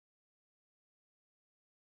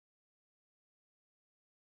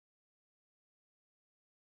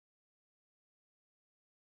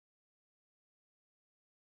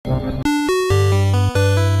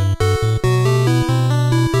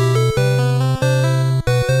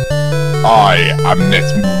I am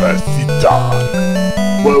NetMoverSitan.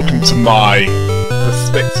 Welcome to my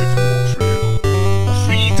perspective walkthrough, a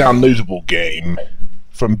free downloadable game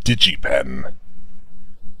from DigiPen.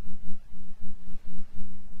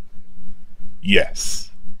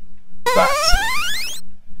 Yes, that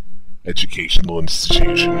educational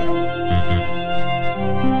institution.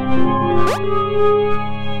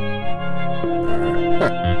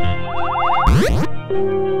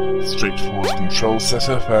 Straightforward control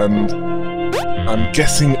setup, and I'm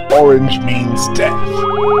guessing orange means death.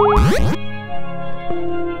 Right.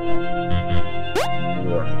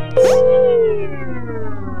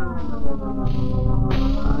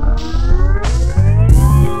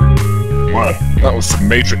 Wow, that was some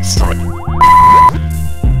Matrix type.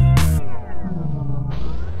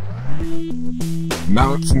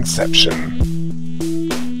 Now it's Inception.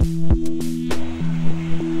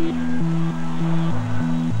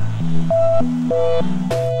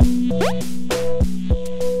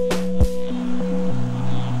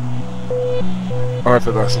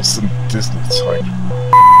 Either that's or some Disney type.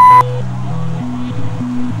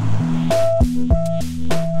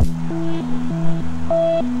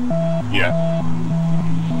 Yeah.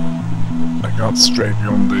 I can't stray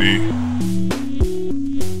beyond the...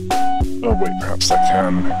 Oh wait, perhaps I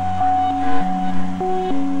can.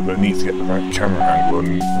 But I need to get the right camera angle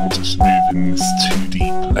in order to move in this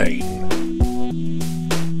 2D plane.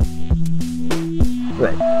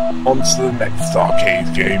 Right, on to the next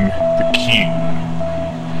arcade game, the Cube.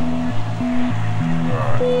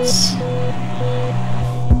 Right.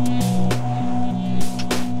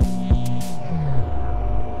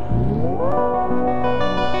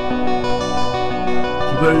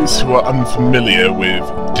 For those who are unfamiliar with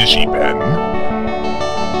DigiPen,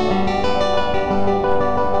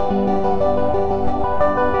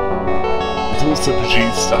 it also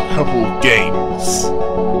produced a couple of games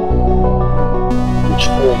which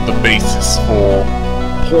formed the basis for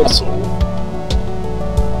Portal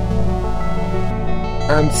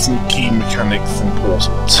and some key mechanics in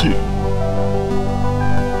Portal 2.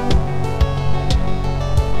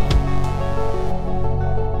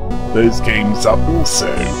 Those games are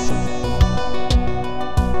also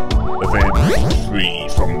available for free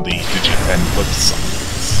from the DigiPen website.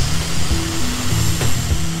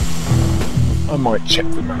 I might check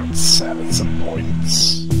them out at some point.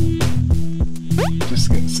 Just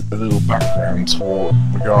to get a little background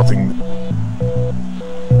regarding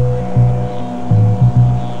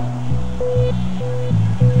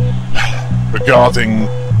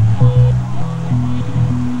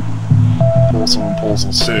Portal and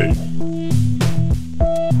Portal 2.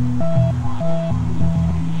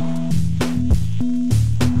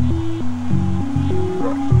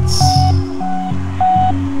 Right.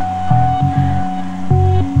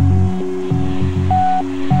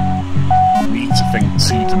 Need to think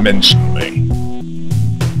two-dimensionally.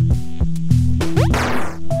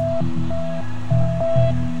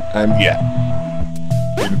 And yeah.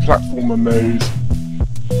 In platformer mode,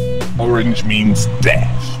 orange means death.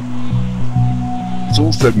 It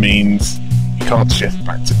also means you can't shift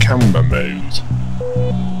back to camera mode.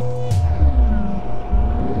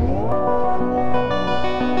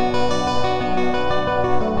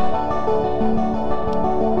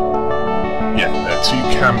 Yeah, there are two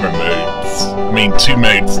camera modes. I mean, two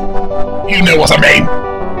modes. You know what I mean!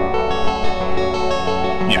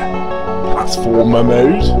 Yeah, platformer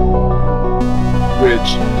mode,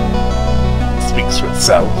 which speaks for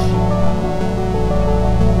itself,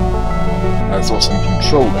 as also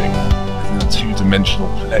controlling in a two-dimensional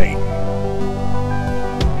plane,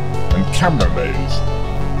 and camera mode,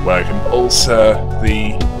 where I can alter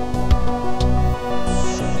the...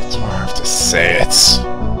 do I have to say it?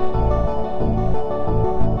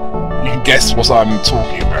 You can guess what I'm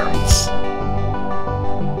talking about.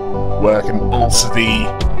 Where I can alter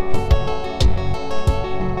the...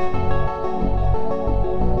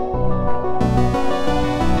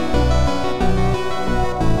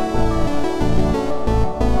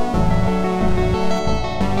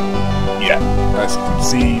 As you can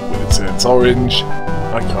see, when it turns orange,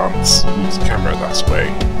 I can't move the camera that way.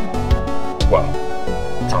 Well,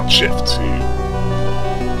 I can't shift to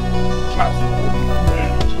platform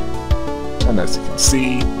mode. And as you can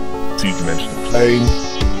see, two-dimensional plane,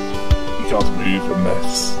 you can't move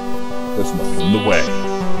unless there's nothing in the way.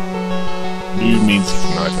 Blue means you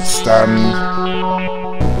can either stand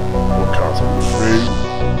or can't move through.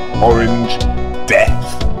 Orange, death.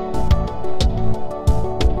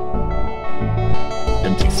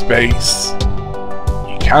 Empty space,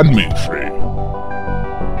 you can move through.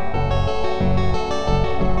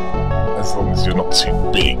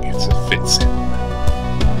 character fits in.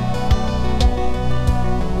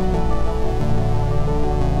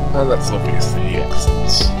 And that's obviously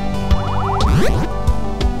excellent.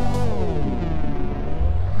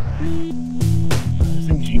 I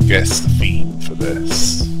think you can guess the theme for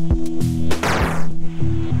this.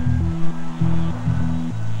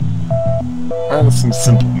 And some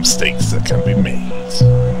simple mistakes that can be made.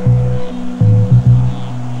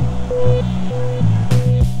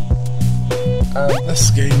 And this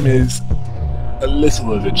game is a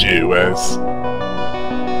little overdue, as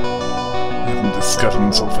I haven't discovered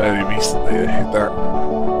until fairly recently that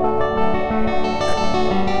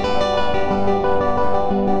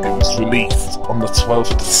it was released on the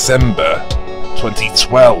 12th of December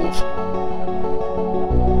 2012.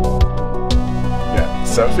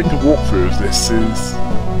 So I think a walkthrough of this is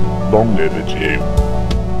long overdue.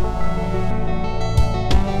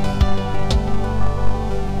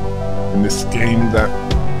 In this game that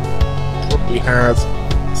probably has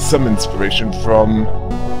some inspiration from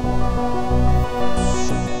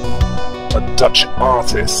a Dutch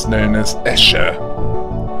artist known as Escher.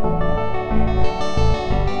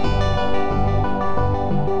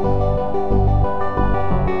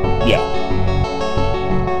 Yeah.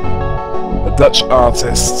 Dutch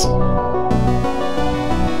artist who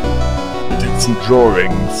did some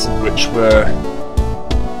drawings which were,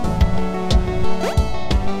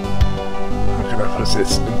 how can I put it,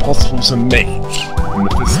 impossible to make in the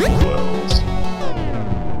physical world.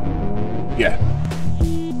 Yeah.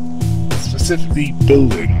 Specifically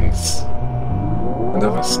buildings and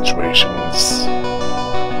other situations.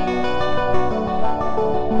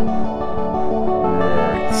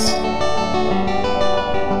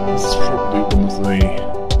 One of the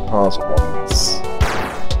harder ones.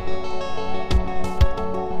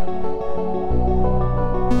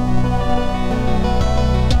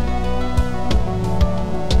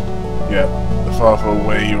 Yeah, the farther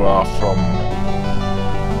away you are from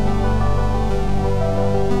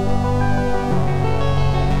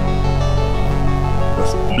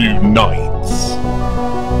this blue knights.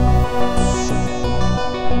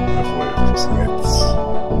 Another way of putting it.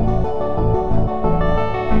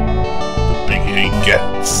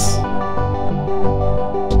 Gets.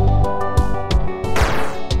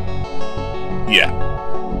 Yeah.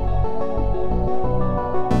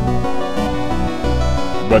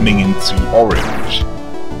 Running into orange.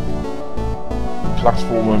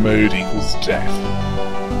 Platformer mode equals death.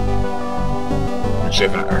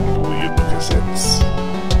 Whichever angle you look at it.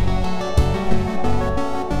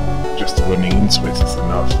 Just running into it is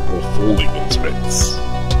enough, or falling into it.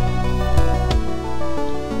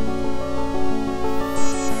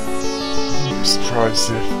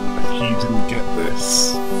 Surprised if you didn't get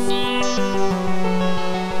this.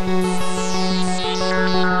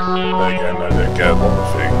 Again, I don't get a lot of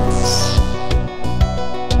things.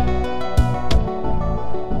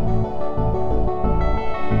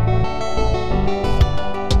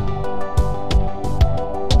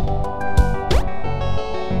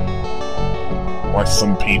 Why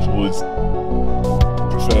some people would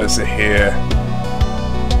prefer to hear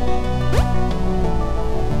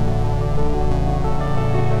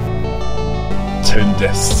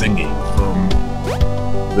tone-deaf singing from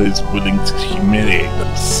those willing to humiliate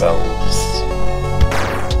themselves.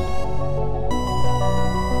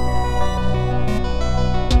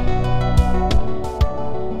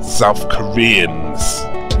 South Koreans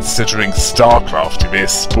considering StarCraft to be a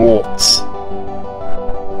sport.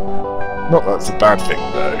 Not that that's a bad thing,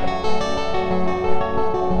 though.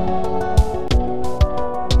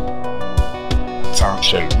 Talent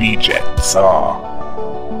show rejects are.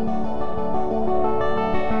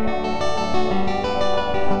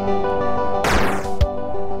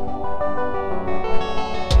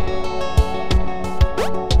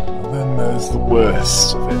 The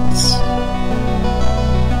worst of it.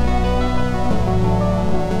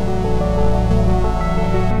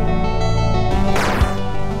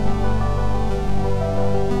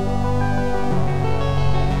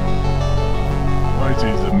 Why do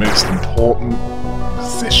the most important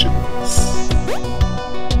positions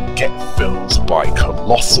get filled by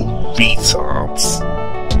colossal retards?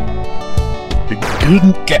 They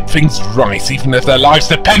couldn't get things right even if their lives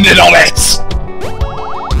depended on it!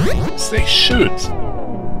 They should.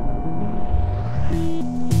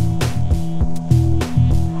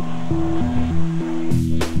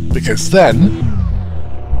 Because then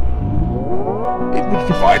it would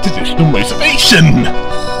provide additional motivation.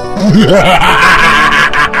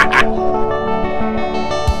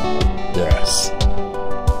 Yes.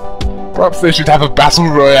 Perhaps they should have a battle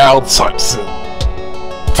royale type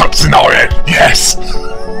scenario. Yes.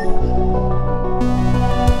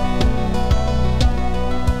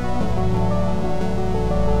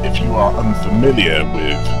 are unfamiliar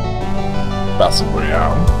with Battle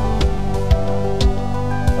Royale,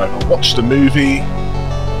 either watch the movie,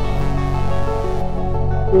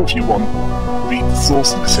 or if you want, read the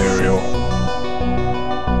source material.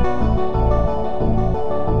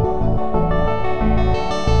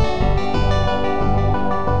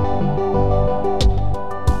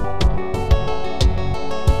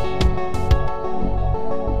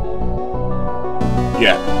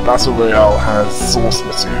 Yeah, Battle Royale has source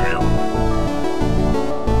material.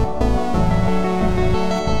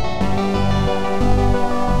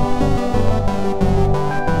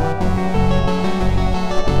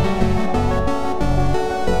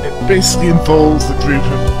 It basically involves a group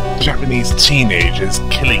of Japanese teenagers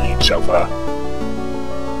killing each other.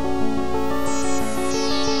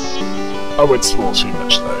 I won't spoil too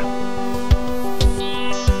much though.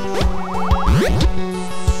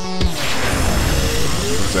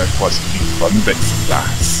 There are quite a few fun bits of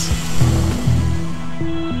that.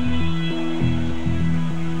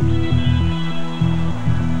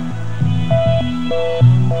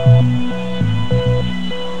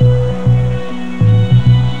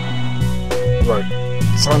 Right,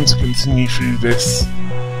 time to continue through this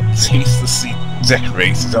tastelessly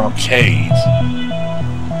decorated arcade.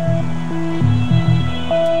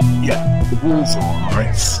 Yeah, the walls are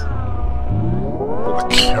alright. But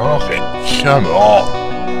the carpet, come on!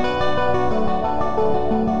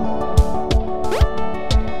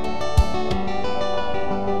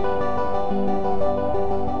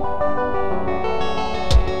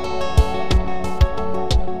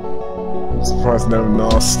 Surprised no one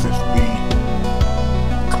asked if the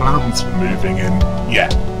clowns were moving in. Yeah.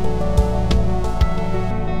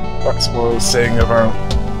 That's what I was saying about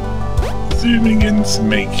zooming in to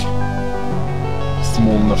make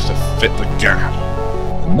small enough to fit the gap.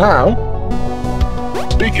 And now,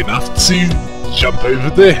 big enough to jump over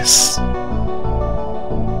this.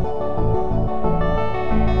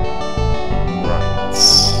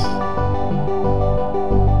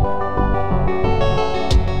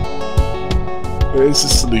 There's a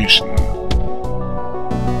solution.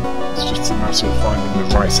 It's just a matter of finding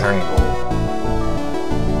the right angle.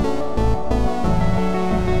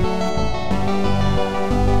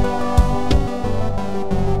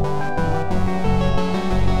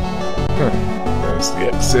 There's the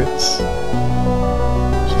exit.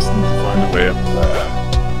 Just need to find a way up there.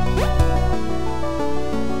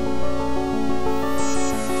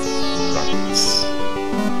 Right.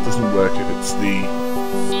 Doesn't work if it's the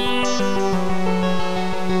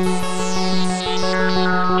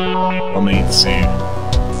I'll need to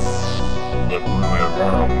work my way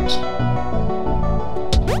around.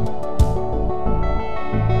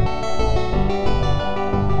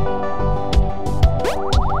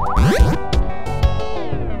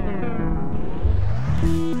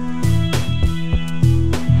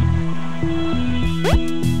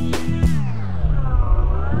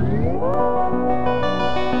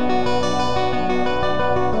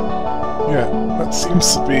 Yeah, that seems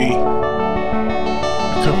to be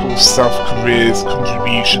couple of South Korea's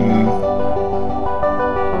contribution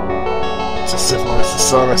to civilized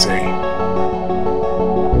society,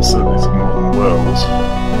 certainly to the modern world.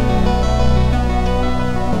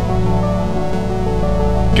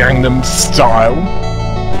 Gangnam Style,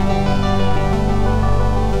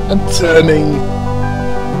 and turning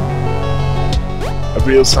a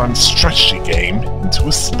real-time strategy game into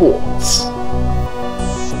a sport.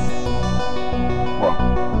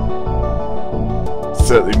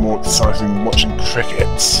 Certainly more exciting than watching cricket.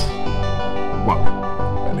 Well,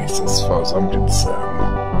 at least as far as I'm concerned.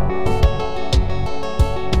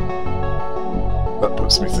 That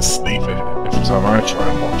puts me to sleep every time I try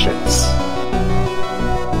and watch it.